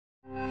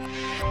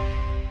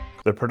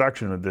The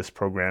production of this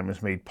program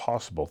is made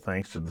possible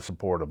thanks to the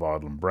support of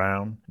Audlin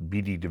Brown,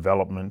 BD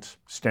Developments,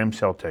 Stem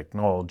Cell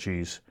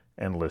Technologies,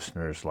 and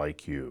listeners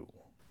like you.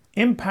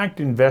 Impact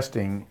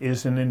investing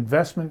is an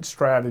investment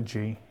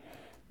strategy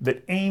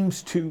that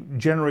aims to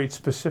generate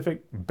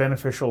specific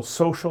beneficial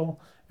social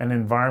and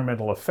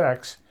environmental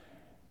effects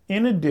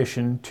in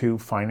addition to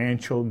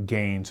financial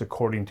gains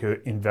according to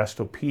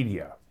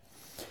Investopedia.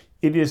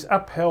 It is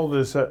upheld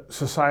as a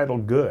societal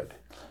good,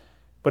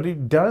 but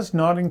it does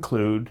not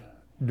include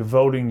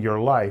devoting your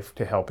life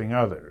to helping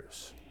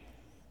others.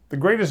 The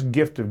greatest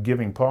gift of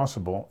giving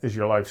possible is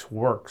your life's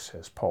work,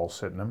 says Paul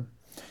Sitnam,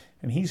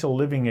 and he's a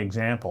living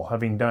example,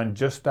 having done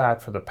just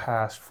that for the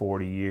past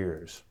 40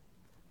 years.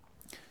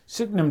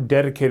 Sitnam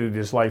dedicated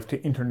his life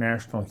to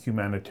international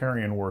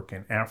humanitarian work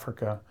in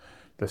Africa,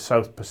 the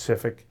South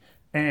Pacific,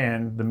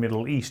 and the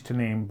Middle East, to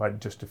name but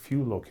just a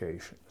few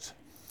locations.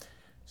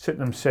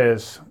 Sitnam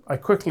says, "I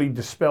quickly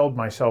dispelled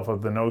myself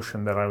of the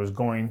notion that I was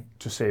going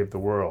to save the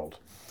world.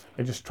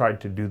 I just tried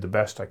to do the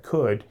best I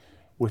could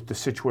with the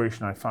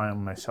situation I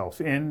found myself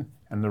in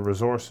and the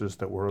resources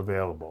that were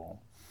available."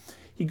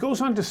 He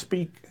goes on to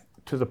speak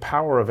to the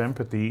power of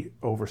empathy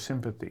over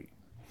sympathy.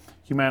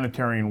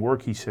 Humanitarian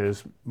work, he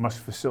says, must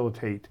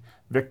facilitate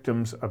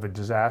victims of a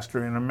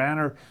disaster in a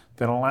manner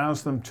that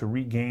allows them to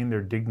regain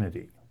their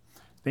dignity.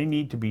 They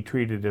need to be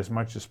treated as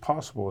much as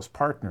possible as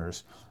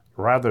partners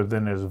rather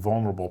than as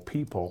vulnerable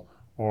people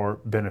or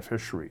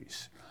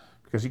beneficiaries.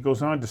 Because he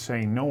goes on to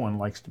say no one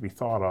likes to be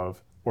thought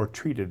of or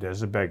treated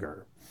as a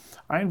beggar.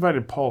 I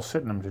invited Paul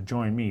Sitnam to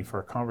join me for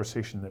a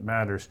conversation that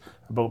matters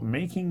about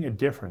making a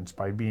difference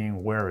by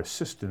being where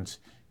assistance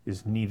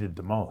is needed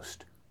the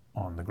most,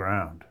 on the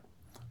ground.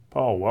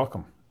 Paul,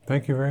 welcome.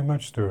 Thank you very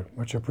much, Stuart.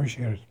 Much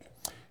appreciated.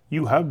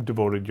 You have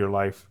devoted your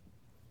life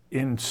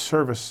in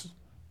service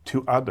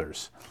to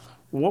others.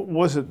 What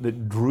was it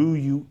that drew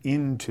you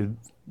into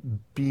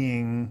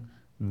being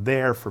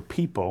there for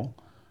people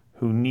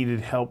who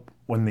needed help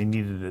when they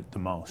needed it the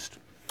most?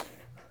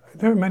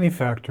 There are many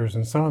factors,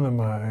 and some of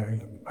them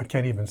I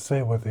can't even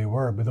say what they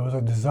were, but there was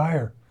a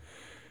desire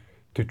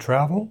to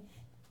travel.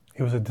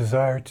 It was a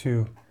desire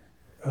to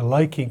a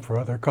liking for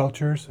other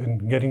cultures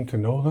and getting to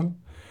know them.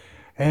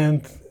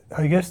 And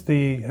I guess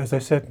as I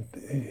said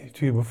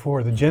to you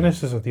before, the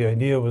genesis of the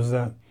idea was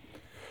that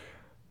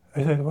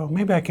I said, well,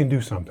 maybe I can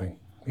do something.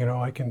 You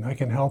know, I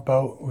can help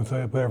out with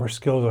whatever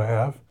skills I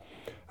have.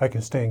 I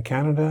can stay in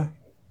Canada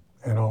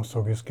and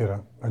also just get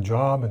a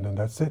job, and then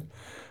that's it.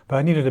 But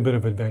I needed a bit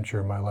of adventure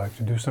in my life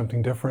to do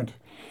something different.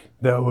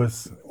 That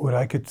was what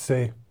I could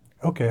say,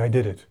 okay, I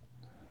did it.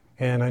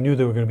 And I knew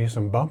there were going to be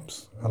some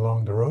bumps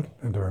along the road,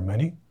 and there were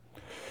many.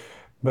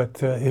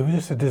 But it was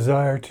just a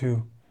desire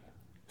to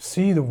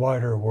see the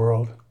wider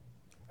world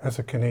as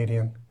a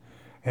Canadian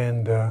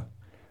and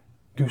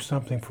do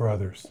something for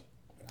others.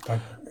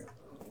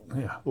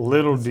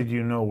 Little did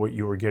you know what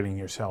you were getting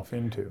yourself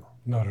into.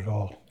 Not at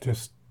all.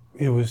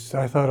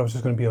 I thought I was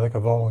just going to be like a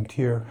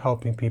volunteer,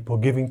 helping people,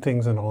 giving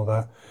things and all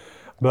that.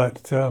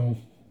 But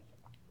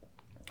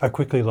I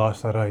quickly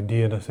lost that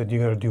idea, and I said, you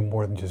got to do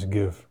more than just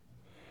give.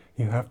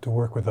 You have to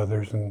work with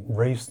others and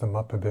raise them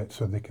up a bit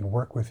so they can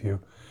work with you,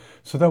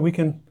 so that we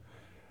can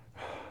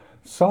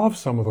solve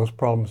some of those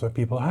problems that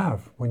people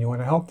have when you want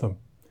to help them.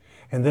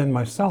 And then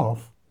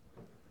myself,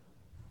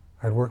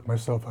 I'd work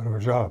myself out of a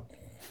job.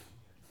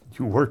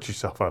 You worked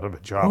yourself out of a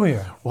job. Oh,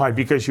 yeah. Why?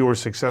 Because you were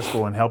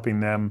successful in helping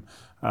them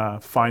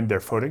find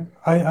their footing?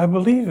 I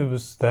believe it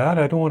was that.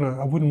 I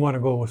wouldn't want to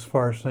go as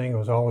far as saying it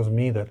was always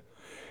me that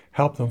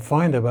helped them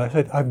find it, but I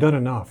said, I've done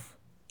enough.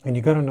 And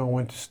you got to know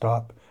when to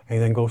stop and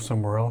then go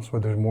somewhere else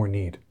where there's more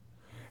need.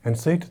 And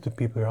say to the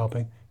people you're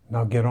helping,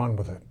 now get on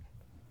with it.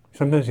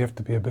 Sometimes you have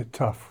to be a bit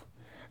tough.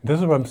 This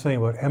is what I'm saying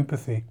about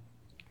empathy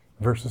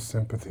versus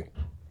sympathy.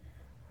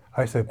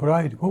 I said,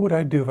 what would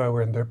I do if I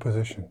were in their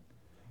position?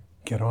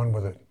 Get on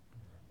with it.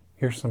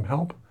 Here's some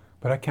help,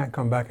 but I can't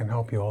come back and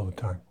help you all the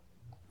time.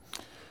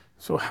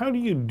 So how do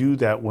you do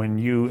that when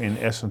you, in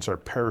essence, are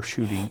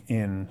parachuting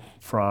in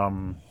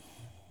from,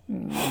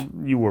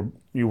 you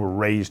were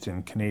raised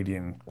in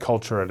Canadian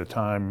culture at a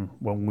time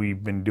when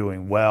we've been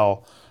doing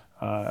well,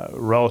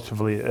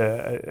 relatively,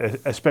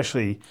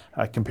 especially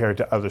compared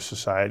to other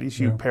societies.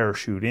 You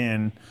parachute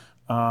in.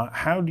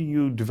 How do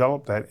you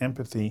develop that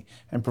empathy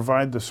and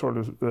provide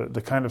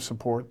the kind of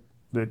support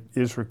that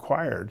is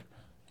required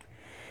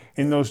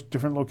in those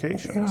different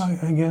locations? You know,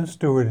 again,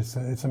 Stuart,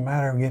 it's a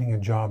matter of getting a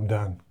job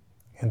done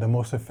in the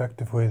most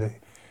effective way that,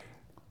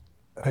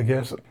 I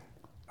guess,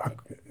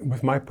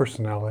 with my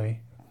personality,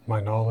 my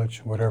knowledge,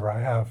 whatever I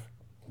have,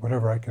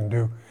 whatever I can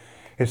do,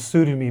 it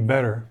suited me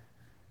better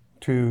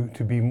to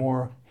be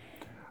more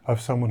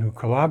of someone who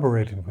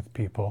collaborated with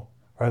people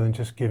rather than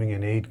just being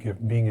an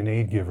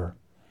aid giver.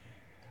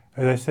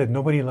 As I said,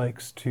 nobody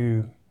likes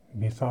to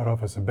be thought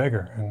of as a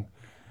beggar, and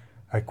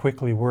I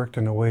quickly worked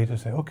in a way to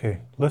say,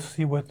 okay, let's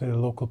see what the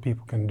local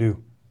people can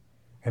do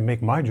and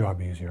make my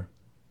job easier.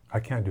 I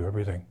can't do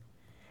everything.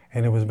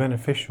 And it was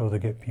beneficial to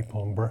get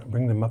people and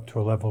bring them up to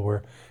a level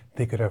where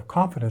they could have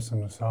confidence in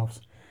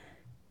themselves.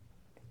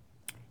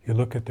 You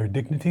look at their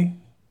dignity,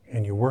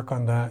 and you work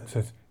on that. It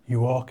says,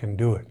 you all can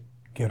do it.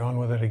 Get on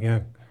with it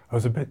again. I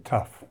was a bit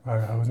tough.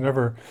 I was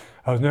never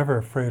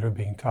afraid of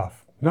being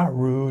tough. Not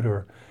rude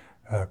or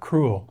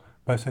cruel,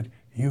 but I said,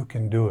 you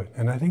can do it.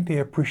 And I think they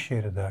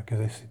appreciated that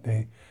because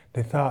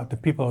they thought the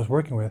people I was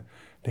working with,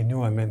 they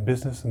knew I meant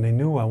business and they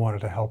knew I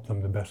wanted to help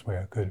them the best way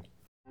I could.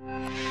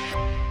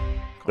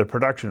 The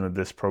production of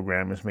this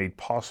program is made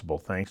possible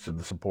thanks to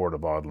the support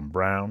of Audlin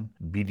Brown,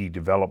 BD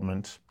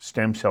Developments,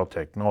 Stem Cell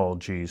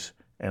Technologies,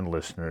 and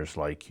listeners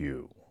like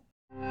you.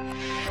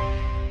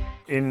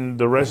 In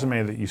the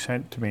resume that you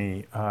sent to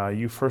me,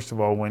 you first of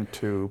all went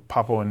to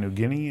Papua New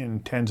Guinea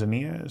and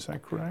Tanzania, is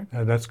that correct?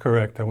 That's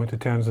correct. I went to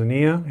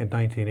Tanzania in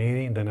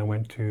 1980, and then I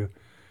went to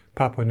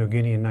Papua New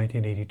Guinea in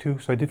 1982.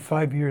 So I did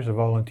 5 years of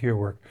volunteer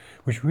work,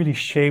 which really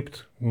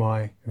shaped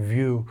my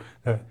view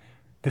that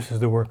this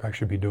is the work I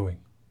should be doing.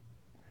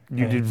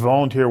 You did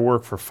volunteer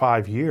work for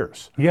 5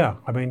 years? Yeah,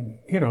 I mean,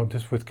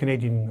 just with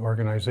Canadian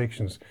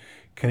organizations,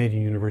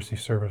 Canadian University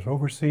Service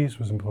Overseas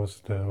was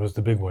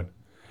the big one.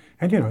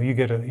 And you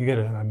get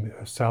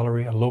a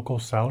salary, a local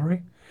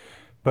salary,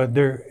 but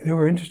they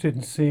were interested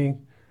in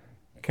seeing,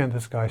 can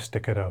this guy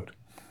stick it out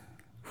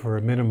for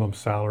a minimum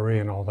salary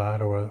and all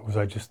that, or was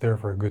I just there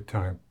for a good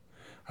time?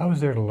 I was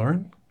there to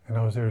learn, and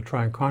I was there to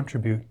try and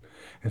contribute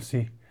and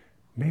see,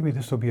 maybe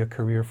this will be a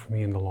career for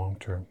me in the long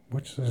term,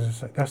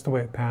 that's the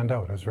way it panned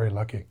out. I was very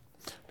lucky.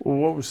 Well,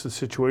 what was the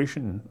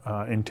situation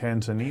in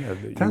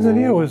Tanzania?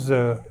 Tanzania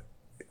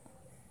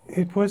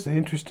was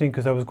interesting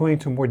because I was going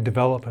to more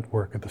development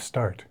work at the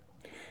start.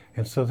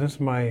 And so this is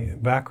my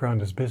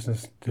background as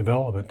business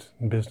development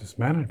and business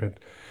management.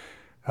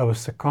 I was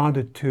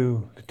seconded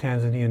to the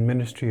Tanzanian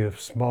Ministry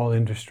of Small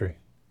Industry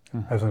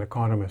as an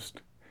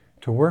economist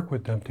to work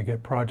with them to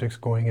get projects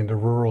going into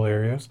rural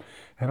areas.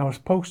 And I was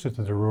posted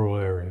to the rural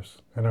areas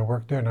and I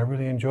worked there and I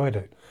really enjoyed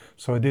it.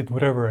 So I did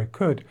whatever I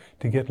could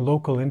to get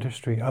local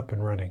industry up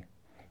and running.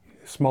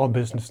 Small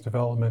business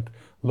development,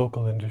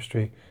 local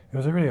industry. It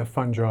was really a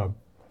fun job.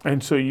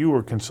 And so you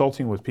were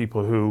consulting with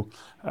people who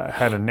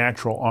had a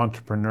natural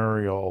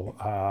entrepreneurial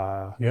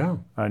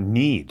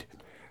need.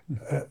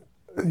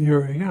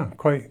 You're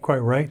quite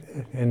right,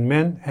 in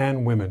men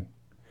and women.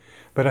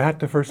 But I had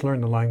to first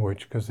learn the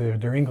language because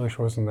their English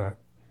they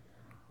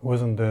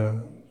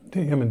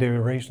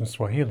were raised in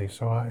Swahili,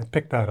 so I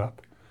picked that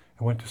up.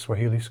 I went to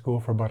Swahili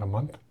school for about a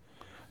month,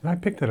 and I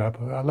picked it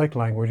up. I like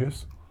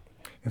languages,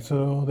 and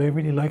so they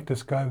really liked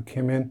this guy who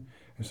came in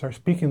and started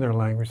speaking their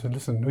language. Said,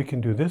 listen, we can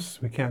do this,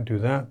 we can't do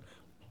that.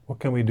 What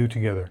can we do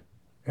together?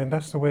 And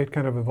that's the way it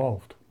kind of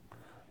evolved.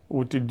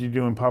 What did you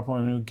do in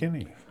Papua New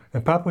Guinea?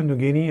 In Papua New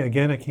Guinea,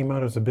 again, I came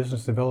out as a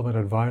business development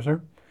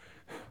advisor.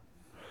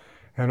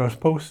 And I was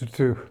posted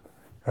to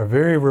a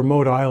very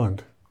remote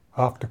island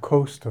off the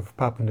coast of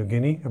Papua New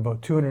Guinea,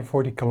 about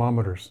 240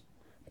 kilometers,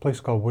 a place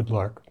called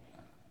Woodlark.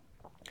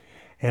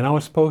 And I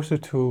was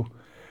posted to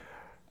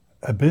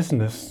a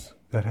business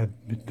that had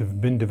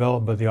been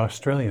developed by the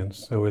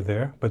Australians that were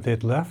there, but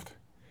they'd left.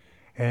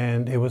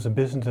 And it was a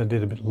business that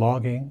did a bit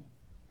logging,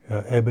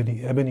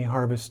 ebony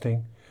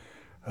harvesting.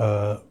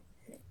 A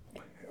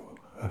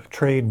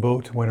trade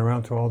boat went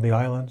around to all the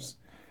islands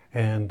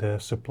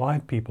and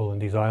supplied people in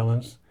these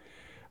islands.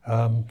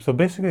 So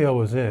basically that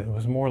was it. It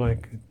was more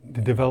like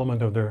the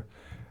development of a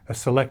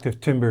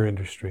selective timber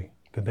industry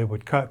that they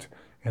would cut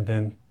and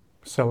then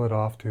sell it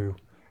off to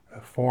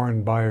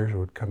foreign buyers who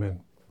would come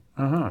in.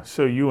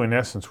 So you, in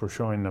essence, were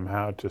showing them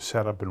how to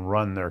set up and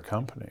run their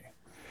company.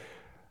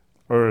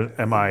 Or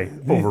am I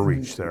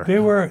overreached there? They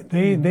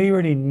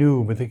already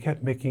knew, but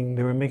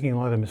they were making a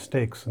lot of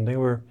mistakes, and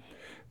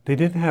they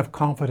didn't have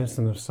confidence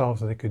in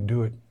themselves that they could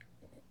do it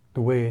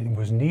the way it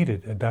was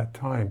needed at that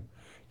time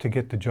to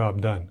get the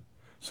job done.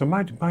 So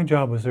my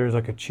job was there as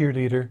like a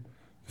cheerleader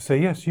to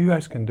say, yes, you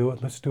guys can do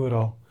it, let's do it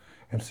all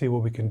and see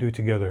what we can do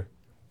together.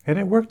 And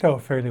it worked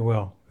out fairly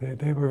well.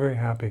 They were very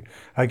happy.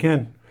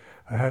 Again,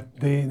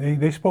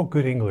 they spoke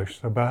good English,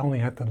 but I only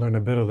had to learn a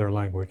bit of their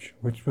language,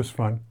 which was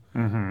fun.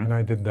 And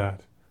I did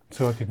that.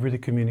 So I could really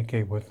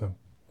communicate with them.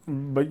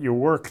 But your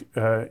work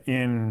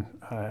in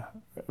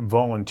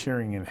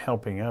volunteering and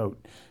helping out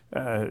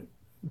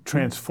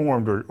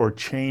transformed or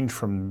changed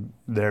from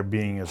there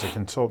being as a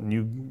consultant.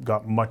 You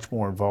got much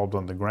more involved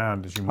on the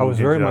ground as you moved. I was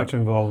very much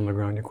involved on the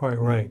ground. You're quite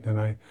right.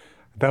 And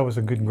that was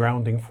a good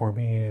grounding for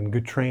me and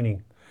good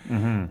training.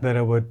 That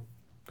I would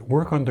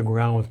work on the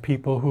ground with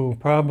people who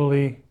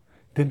probably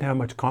didn't have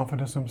much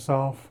confidence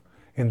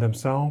in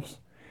themselves.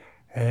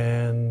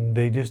 And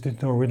they just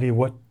didn't know really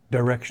what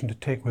direction to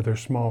take with their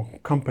small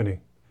company.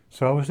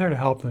 So I was there to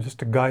help them, just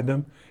to guide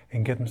them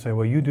and get them to say,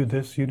 well, you do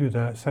this, you do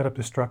that, set up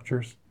the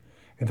structures,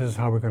 and this is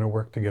how we're going to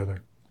work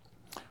together.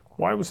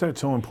 Why was that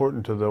so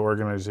important to the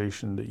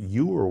organization that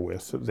you were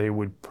with, that they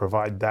would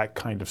provide that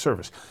kind of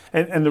service?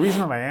 And the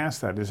reason that I ask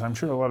that is I'm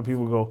sure a lot of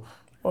people go,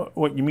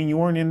 what, you mean you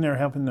weren't in there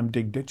helping them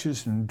dig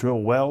ditches and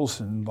drill wells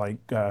and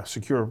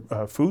secure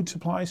food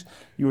supplies?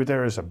 You were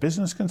there as a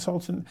business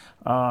consultant?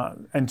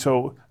 And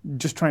so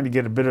just trying to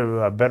get a bit of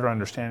a better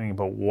understanding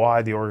about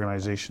why the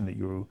organization that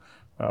you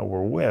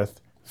were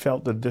with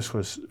felt that this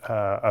was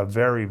a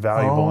very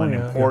valuable and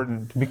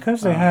important.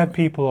 Because they had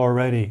people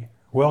already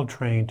well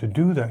trained to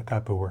do that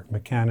type of work,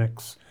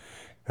 mechanics,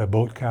 a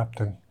boat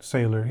captain,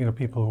 sailor,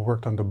 people who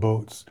worked on the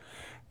boats.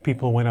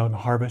 People went out and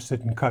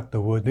harvested and cut the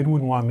wood. They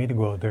wouldn't want me to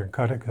go out there and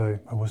cut it because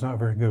I was not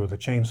very good with a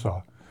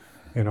chainsaw,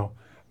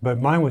 But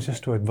mine was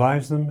just to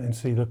advise them and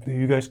say, look,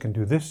 you guys can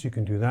do this, you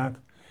can do that.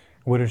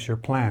 What is your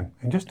plan?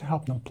 And just to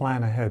help them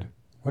plan ahead.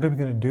 What are we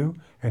going to do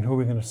and who are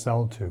we going to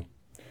sell to?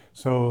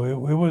 So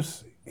it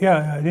was,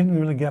 I didn't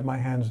really get my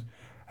hands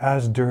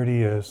as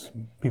dirty as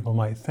people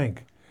might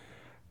think.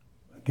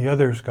 The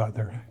others got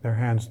their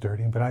hands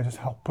dirty, but I just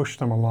helped push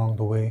them along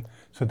the way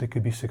so they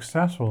could be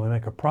successful and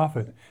make a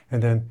profit.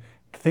 And then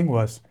the thing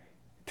was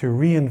to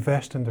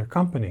reinvest in their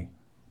company.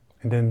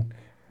 And then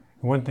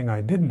one thing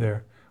I did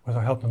there was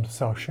I helped them to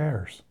sell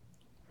shares.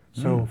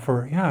 So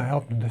I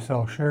helped them to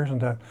sell shares, and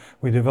that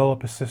we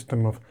developed a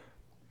system of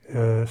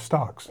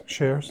stocks,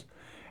 shares.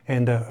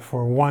 And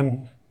for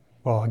one,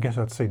 well, I guess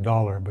I'd say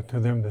dollar, but to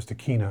them there's the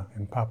kina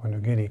in Papua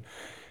New Guinea.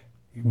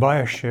 You buy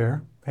a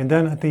share, and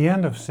then at the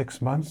end of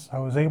 6 months, I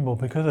was able,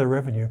 because of the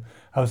revenue,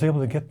 I was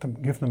able to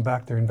give them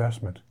back their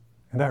investment.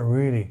 And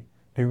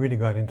they really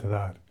got into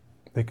that.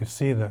 They could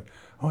see that,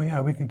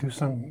 we can do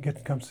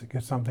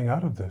get something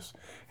out of this.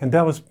 And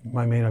that was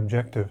my main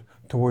objective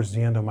towards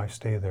the end of my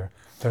stay there,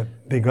 that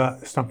they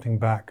got something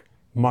back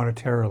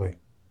monetarily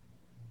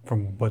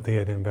from what they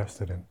had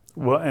invested in.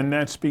 Well, and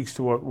that speaks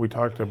to what we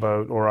talked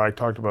about, or I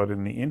talked about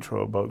in the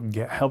intro, about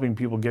helping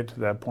people get to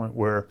that point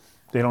where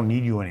they don't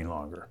need you any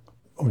longer.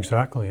 Oh,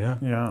 exactly, yeah.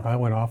 Yeah. I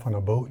went off on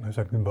a boat and I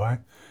said goodbye,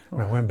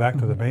 and I went back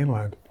to the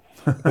mainland.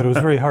 But it was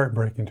very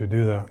heartbreaking to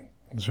do that.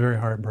 It was very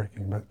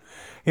heartbreaking, but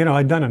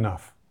I'd done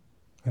enough.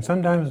 And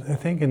sometimes I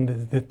think in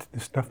the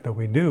stuff that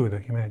we do, the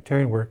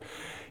humanitarian work,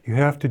 you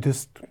have to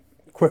just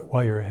quit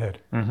while you're ahead.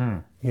 Mm-hmm.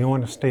 You don't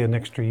want to stay an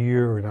extra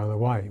year or another.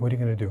 Why? What are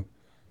you going to do?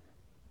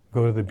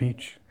 Go to the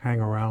beach,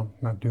 hang around,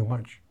 not do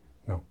much?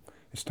 No,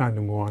 it's time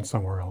to move on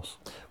somewhere else.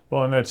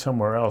 Well, and that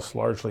somewhere else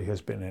largely has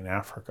been in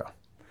Africa.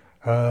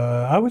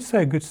 I would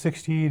say a good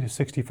 60 to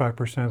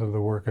 65% of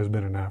the work has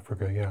been in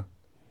Africa, yeah.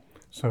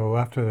 So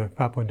after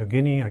Papua New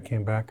Guinea, I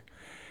came back,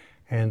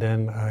 and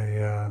then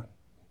I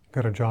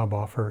got a job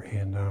offer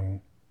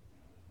in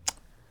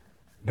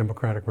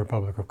Democratic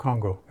Republic of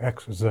Congo,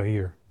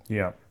 ex-Zaire.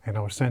 Yeah. And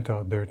I was sent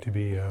out there to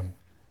be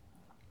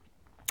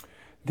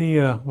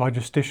the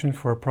logistician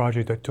for a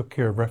project that took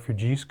care of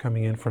refugees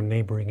coming in from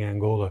neighboring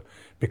Angola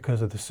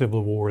because of the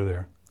civil war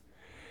there.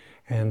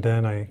 And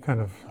then I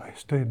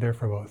stayed there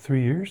for about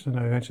 3 years, and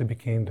I eventually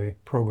became the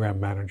program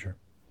manager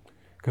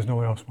because no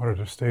one else wanted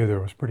to stay there.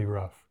 It was pretty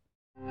rough.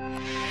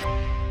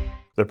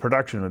 The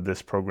production of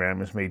this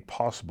program is made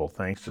possible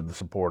thanks to the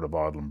support of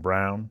Odlum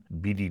Brown,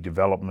 BD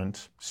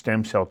Developments,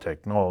 Stem Cell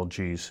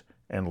Technologies,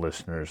 and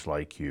listeners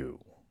like you.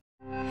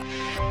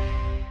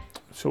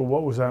 So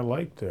what was that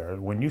like there?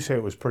 When you say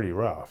it was pretty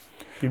rough,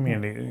 give me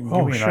an idea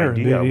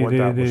of what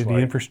that was like.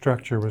 The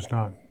infrastructure was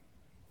not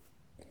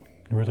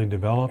really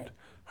developed,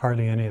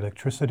 hardly any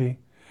electricity,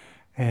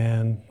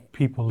 and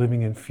people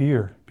living in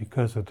fear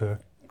because of the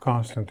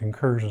constant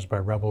incursions by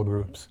rebel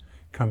groups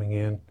coming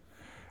in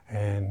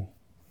and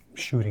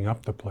shooting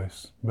up the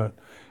place. But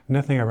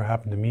nothing ever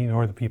happened to me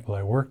nor the people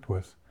I worked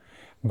with.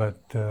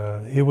 But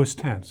it was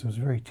tense. It was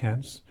very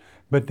tense.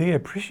 But they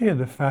appreciated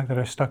the fact that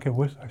I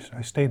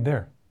stayed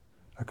there.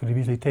 I could have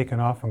easily taken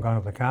off and gone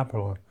to the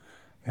capital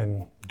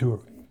and do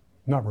it,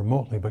 not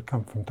remotely, but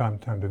come from time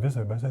to time to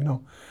visit. But I said,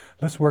 no,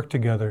 let's work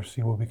together,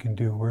 see what we can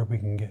do, where we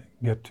can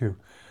get to.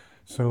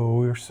 So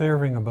we were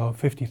serving about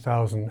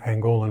 50,000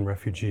 Angolan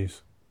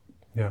refugees.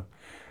 Yeah.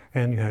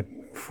 And you had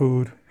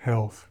food,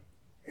 health,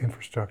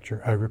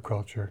 infrastructure,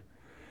 agriculture,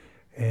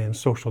 and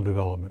social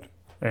development.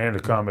 And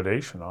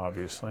accommodation,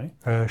 obviously.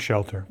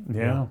 Shelter.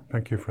 Yeah.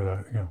 Thank you for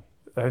that. Yeah.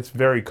 That's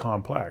very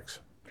complex.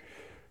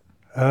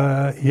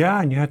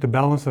 And you had to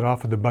balance it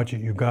off of the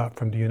budget you got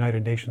from the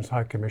United Nations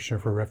High Commissioner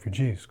for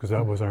Refugees, because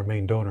that was our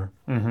main donor.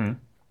 Mm-hmm.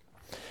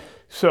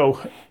 So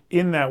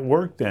in that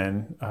work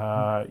then,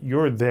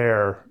 you're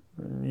there,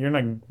 you're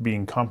not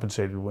being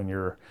compensated when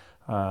you're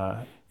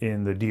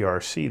in the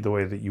DRC the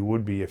way that you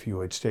would be if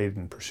you had stayed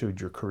and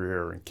pursued your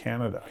career in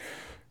Canada.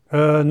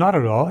 Not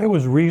at all. It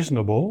was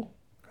reasonable.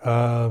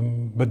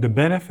 But the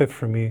benefit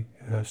for me,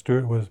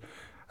 Stuart, was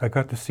I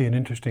got to see an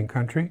interesting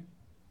country.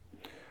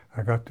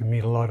 I got to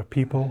meet a lot of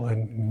people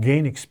and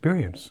gain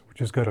experience, which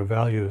has got a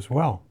value as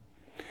well.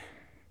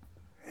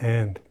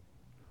 And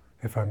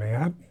if I may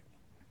add,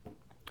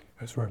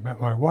 that's where I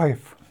met my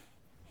wife.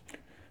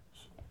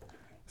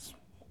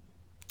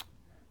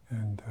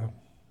 And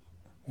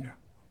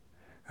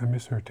I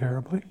miss her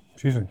terribly.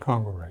 She's in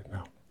Congo right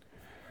now.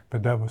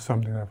 But that was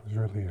something that was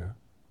really a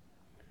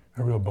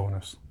real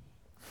bonus.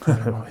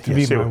 To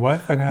meet my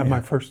wife and have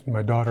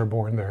my daughter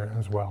born there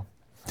as well.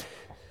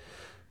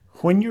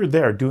 When you're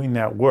there doing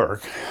that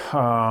work,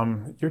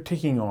 you're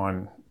taking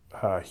on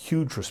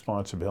huge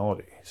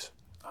responsibilities.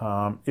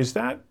 Is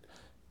that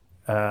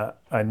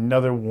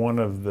another one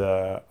of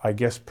the, I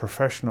guess,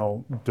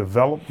 professional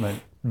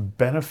development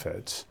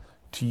benefits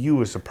to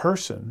you as a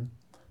person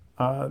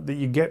that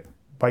you get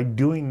by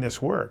doing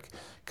this work,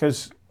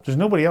 because there's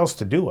nobody else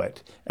to do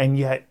it, and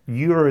yet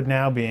you're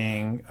now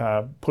being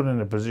put in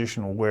a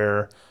position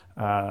where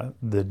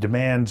the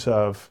demands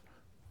of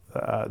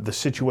the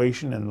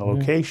situation and the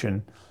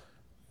location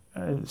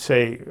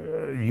say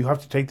you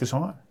have to take this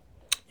on.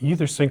 You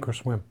either sink or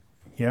swim.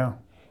 Yeah.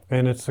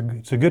 And it's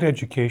a good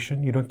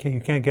education. You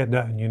can't get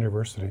that in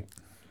university.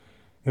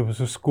 It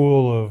was a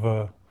school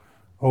of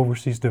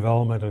overseas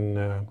development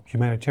and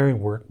humanitarian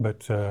work,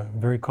 but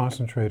very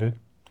concentrated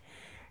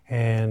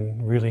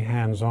and really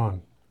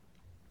hands-on.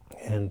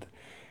 And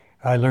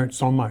I learned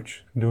so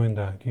much doing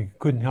that. You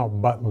couldn't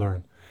help but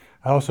learn.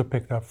 I also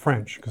picked up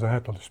French because I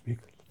had to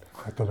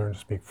learn to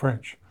speak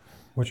French,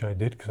 which I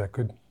did because I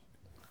could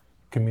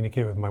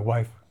communicate with my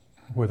wife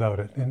without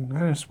it,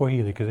 and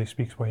Swahili because they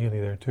speak Swahili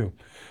there too.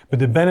 But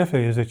the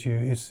benefit is that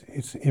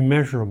it's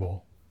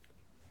immeasurable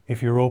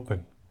if you're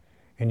open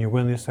and you're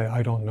willing to say,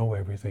 I don't know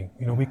everything.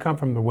 You know, we come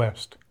from the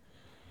West.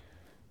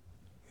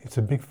 It's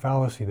a big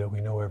fallacy that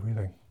we know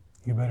everything.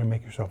 You better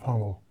make yourself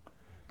humble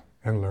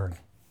and learn.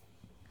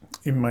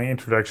 In my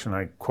introduction,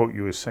 I quote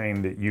you as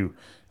saying that you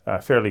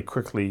fairly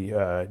quickly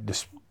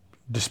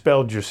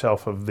dispelled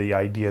yourself of the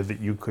idea that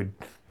you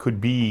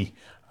could be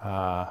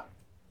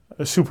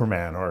a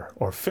Superman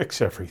or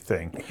fix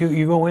everything.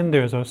 You go in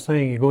there, as I was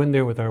saying, you go in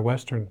there with our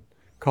Western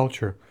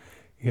culture,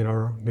 you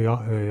know,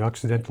 the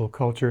Occidental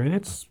culture, and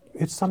it's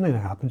something that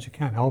happens. You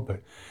can't help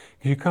it.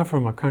 Because you come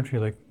from a country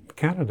like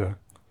Canada,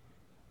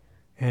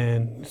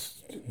 and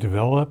it's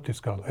developed, it's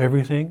got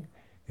everything.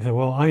 You say,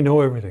 well, I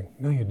know everything.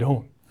 No, you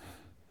don't.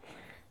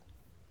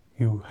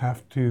 You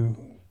have to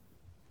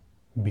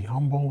be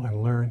humble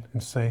and learn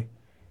and say,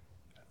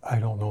 I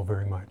don't know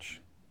very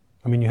much.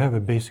 I mean, you have a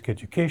basic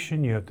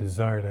education, you have the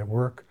desire to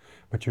work,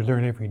 but you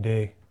learn every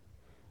day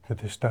that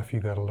there's stuff you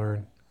got to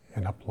learn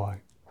and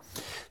apply.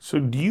 So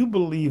do you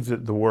believe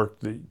that the work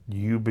that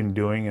you've been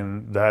doing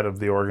and that of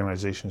the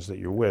organizations that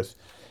you're with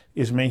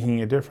is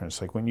making a difference?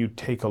 Like when you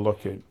take a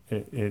look at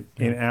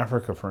in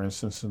Africa, for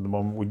instance, at the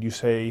moment, would you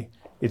say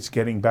it's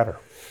getting better?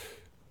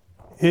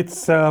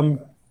 It's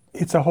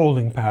a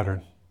holding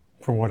pattern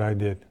from what I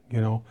did, you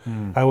know.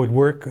 I would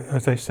work,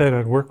 as I said,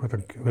 I'd work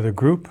with a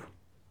group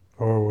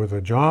or with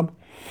a job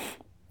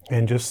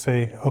and just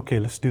say, okay,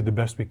 let's do the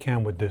best we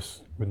can with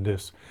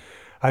this.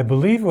 I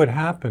believe what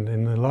happened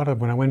in a lot of,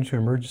 when I went into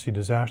emergency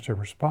disaster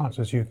response,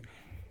 is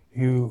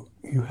you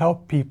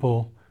help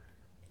people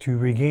to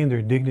regain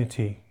their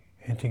dignity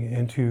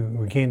and to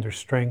regain their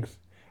strength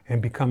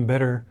and become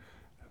better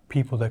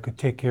people that could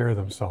take care of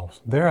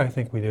themselves. There I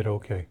think we did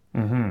okay.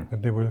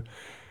 That they were,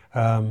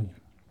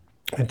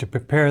 and to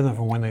prepare them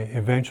for when they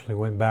eventually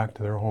went back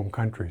to their home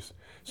countries.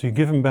 So you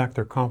give them back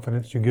their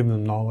confidence, you give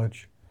them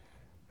knowledge.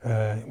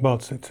 Well,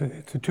 it's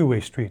a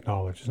two-way street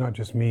knowledge. It's not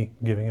just me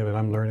giving it, but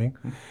I'm learning.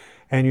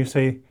 And you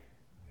say,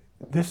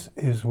 this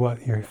is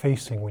what you're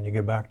facing when you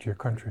get back to your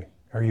country.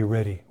 Are you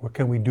ready? What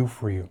can we do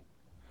for you?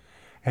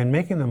 And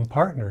making them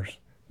partners,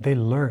 they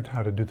learned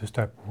how to do this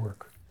type of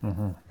work.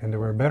 And they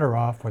were better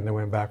off when they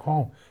went back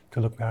home to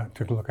look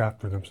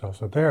after themselves.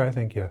 So there, I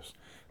think, yes,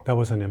 that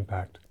was an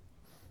impact.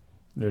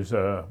 There's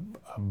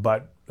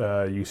but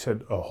you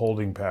said a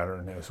holding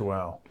pattern as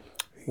well.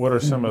 What are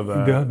some of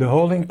the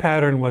holding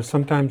pattern was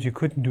sometimes you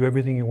couldn't do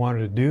everything you wanted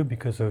to do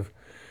because of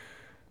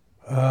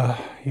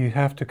you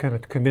have to kind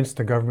of convince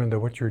the government that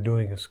what you're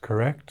doing is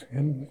correct.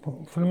 And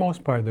for the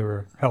most part, they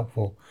were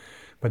helpful,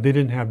 but they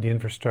didn't have the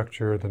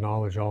infrastructure or the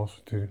knowledge also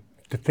to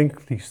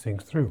think these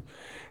things through.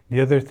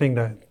 The other thing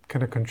that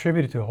kind of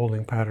contributed to the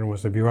holding pattern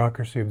was the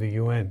bureaucracy of the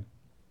UN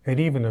and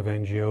even of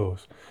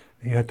NGOs.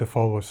 You had to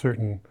follow a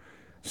certain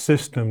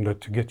system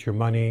to get your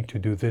money, to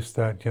do this,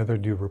 that, the other,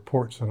 do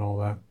reports and all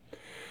that.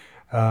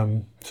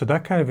 So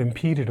that kind of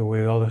impeded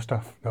away all the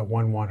stuff that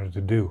one wanted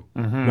to do.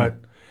 But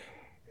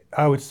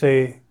I would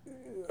say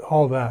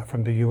all that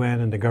from the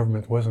UN and the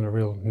government wasn't a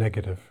real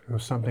negative. It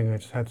was something I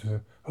just had to say,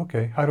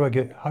 okay, how do I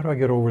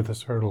get over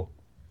this hurdle?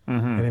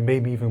 And it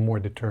made me even more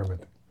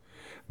determined.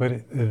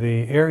 But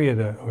the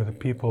area or the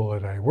people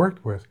that I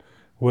worked with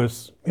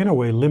was in a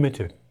way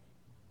limited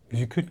because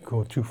you couldn't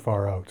go too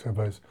far out.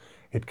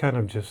 It kind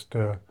of just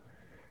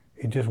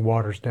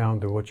waters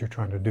down to what you're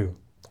trying to do.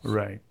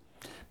 Right.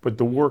 But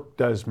the work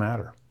does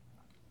matter.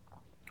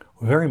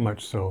 Very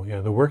much so,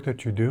 yeah. The work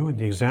that you do and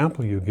the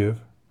example you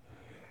give,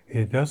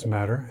 it does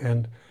matter.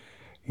 And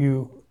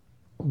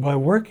by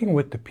working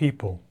with the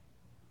people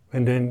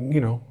and then,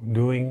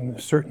 doing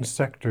certain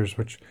sectors,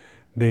 which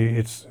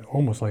it's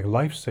almost like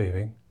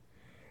life-saving,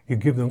 you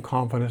give them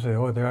confidence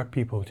that, there are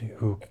people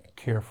who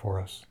care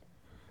for us.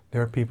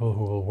 There are people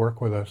who will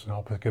work with us and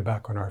help us get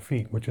back on our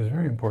feet, which is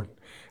very important,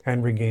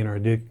 and regain our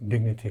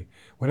dignity.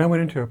 When I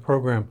went into a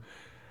program,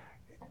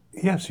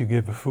 yes, you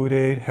give food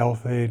aid,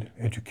 health aid,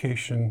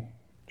 education,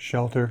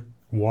 shelter,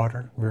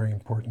 water, very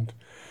important.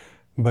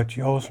 But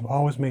you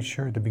always made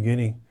sure at the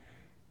beginning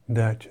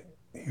that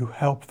you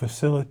help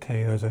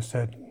facilitate, as I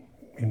said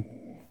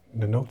in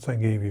the notes I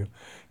gave you,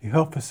 you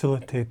help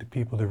facilitate the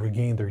people to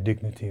regain their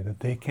dignity, that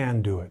they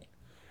can do it,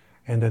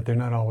 and that they're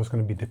not always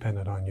going to be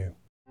dependent on you.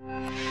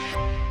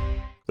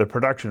 The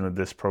production of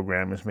this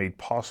program is made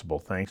possible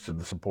thanks to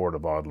the support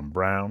of Odlum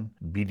Brown,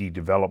 BD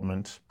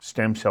Developments,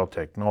 Stem Cell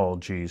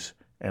Technologies,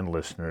 and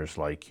listeners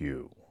like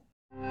you.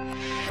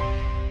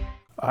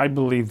 I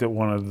believe that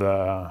one of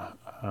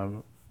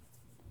the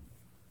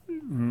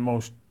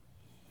most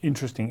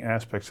interesting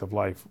aspects of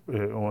life,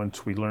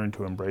 once we learn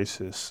to embrace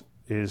this,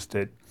 is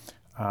that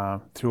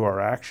through our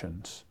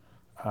actions,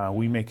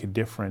 we make a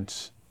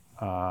difference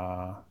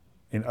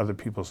in other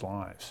people's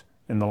lives,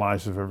 in the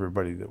lives of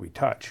everybody that we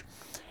touch,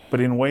 but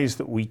in ways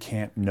that we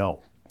can't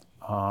know.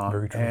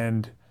 Very true.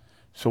 And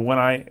so when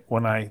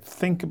I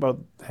think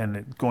about,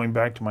 and going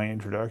back to my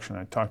introduction,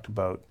 I talked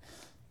about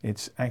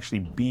it's actually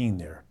being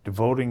there,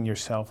 devoting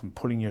yourself and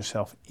putting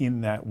yourself in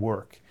that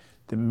work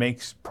that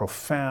makes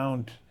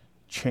profound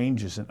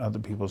changes in other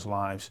people's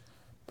lives.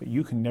 But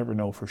you can never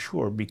know for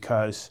sure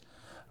because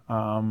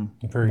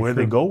where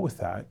they go with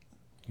that.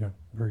 Yeah,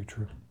 very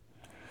true.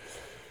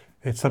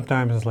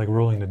 Sometimes it's like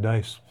rolling the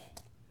dice.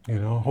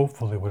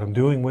 Hopefully what I'm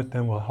doing with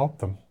them will help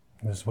them.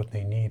 This is what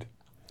they need.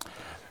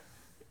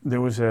 There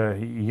was a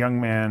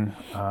young man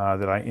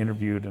that I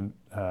interviewed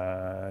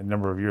a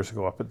number of years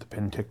ago up at the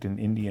Penticton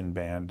Indian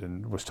Band,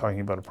 and was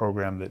talking about a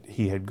program that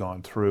he had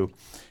gone through.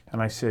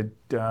 And I said,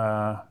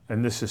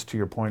 and this is to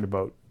your point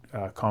about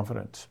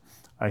confidence,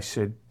 I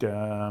said,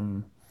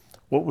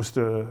 what was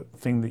the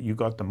thing that you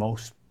got the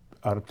most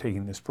out of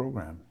taking this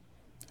program?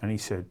 And he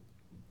said,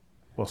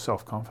 well,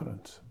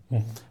 self-confidence.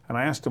 Mm-hmm. And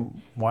I asked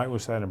him, why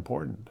was that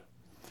important?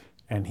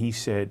 And he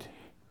said,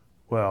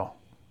 well,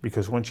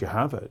 because once you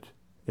have it,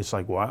 it's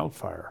like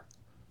wildfire.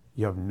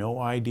 You have no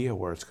idea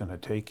where it's going to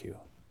take you.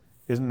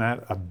 Isn't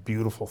that a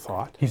beautiful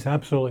thought? He's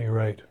absolutely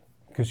right.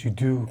 Because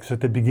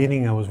at the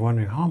beginning I was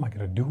wondering, how am I going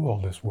to do all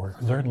this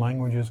work? Learn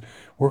languages,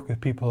 work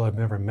with people I've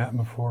never met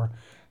before.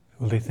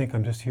 Will they think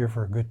I'm just here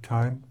for a good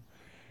time?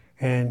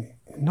 And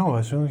no,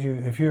 as soon as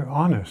if you're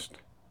honest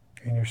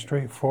and you're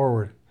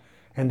straightforward,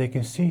 and they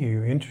can see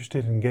you're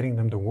interested in getting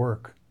them to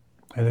work,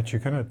 and that you're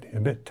kind of a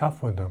bit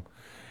tough with them,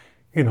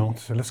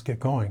 so let's get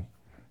going.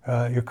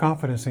 Your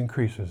confidence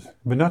increases,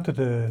 but not to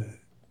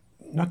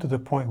the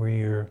point where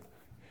you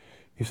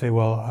say,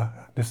 well,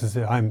 this is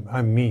it.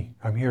 I'm me.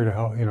 I'm here to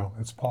help.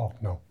 It's Paul.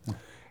 No,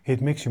 it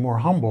makes you more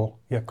humble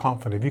yet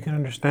confident. If you can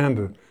understand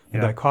the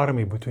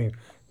dichotomy between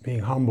being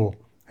humble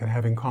and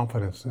having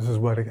confidence, this is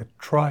what I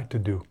tried to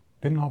do.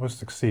 Didn't always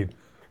succeed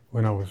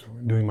when I was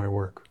doing my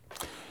work.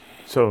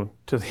 So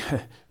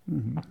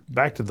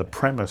back to the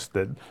premise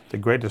that the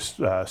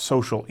greatest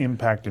social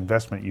impact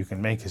investment you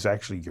can make is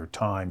actually your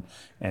time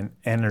and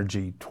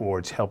energy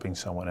towards helping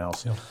someone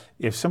else. Yeah.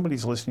 If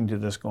somebody's listening to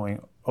this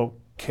going,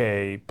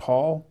 okay,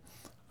 Paul,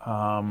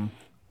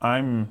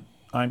 I'm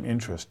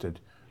interested.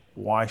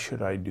 Why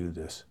should I do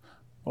this?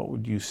 What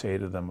would you say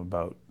to them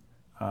about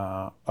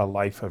a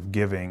life of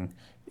giving,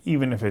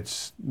 even if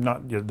it's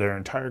not their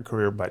entire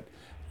career, but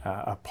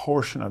a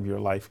portion of your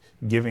life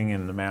giving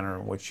in the manner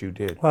in which you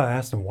did? Well, I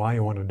asked them why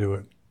you want to do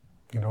it.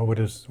 What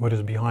is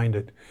behind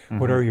it? Mm-hmm.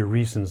 What are your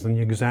reasons? Then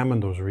you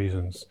examine those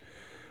reasons.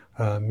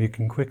 You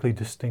can quickly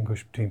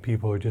distinguish between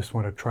people who just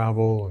want to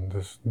travel and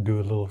just do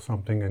a little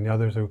something, and the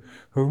others who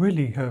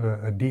really have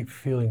a deep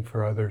feeling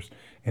for others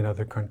in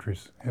other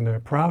countries. And they're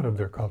proud of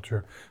their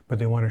culture, but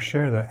they want to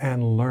share that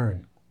and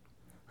learn.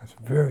 That's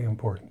very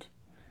important.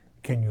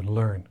 Can you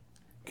learn?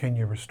 Can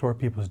you restore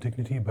people's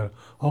dignity? But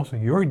also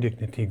your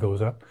dignity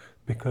goes up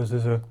because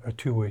there's a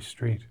two-way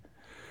street.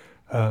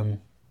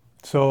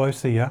 So I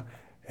say, yeah.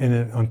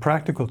 And on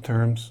practical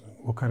terms,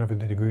 what kind of a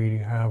degree do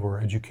you have or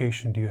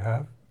education do you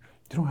have?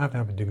 You don't have to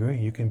have a degree.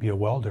 You can be a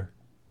welder.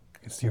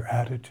 It's your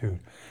attitude.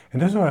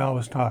 And that's what I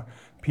always taught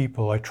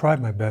people. I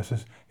tried my best.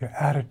 Is your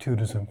attitude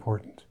is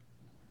important.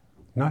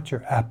 Not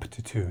your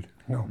aptitude.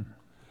 No.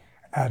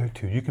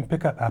 Attitude. You can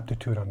pick up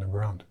aptitude on the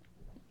ground.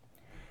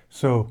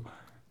 So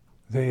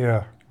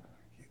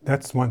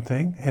that's one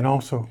thing. And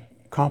also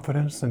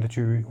confidence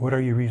and what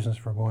are your reasons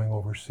for going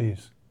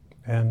overseas?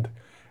 And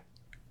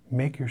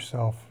make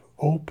yourself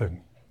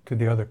open to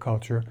the other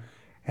culture,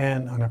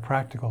 and on a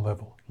practical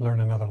level,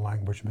 learn another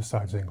language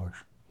besides English.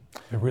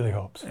 It really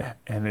helps.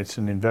 And it's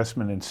an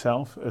investment in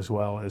self as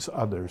well as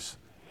others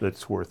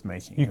that's worth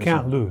making. You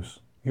can't lose.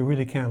 You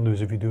really can't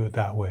lose if you do it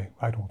that way,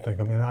 I don't think.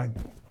 I mean,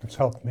 it's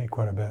helped me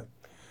quite a bit.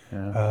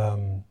 Yeah.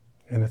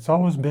 And it's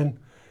always been,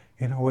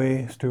 in a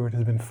way, Stuart,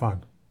 has been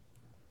fun.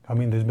 I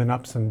mean, there's been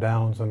ups and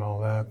downs and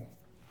all that.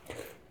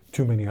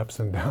 Too many ups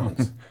and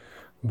downs.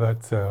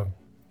 But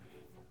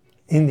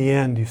in the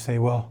end, you say,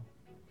 well,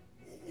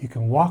 you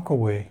can walk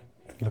away.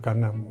 Look, I'm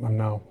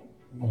now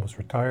almost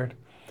retired.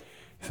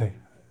 You say,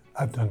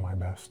 I've done my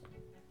best.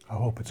 I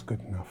hope it's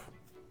good enough.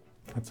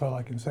 That's all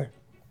I can say.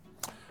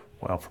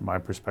 Well, from my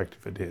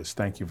perspective, it is.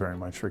 Thank you very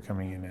much for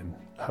coming in and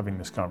having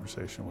this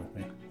conversation with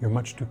me. You're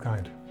much too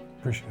kind.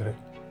 Appreciate it.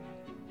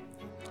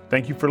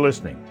 Thank you for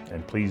listening,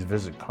 and please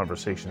visit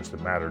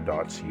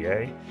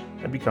conversationsthatmatter.ca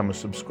and become a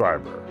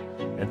subscriber.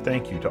 And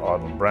thank you to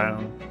Odlum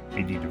Brown,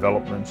 BD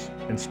Developments,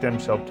 and Stem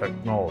Cell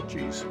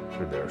Technologies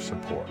for their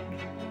support.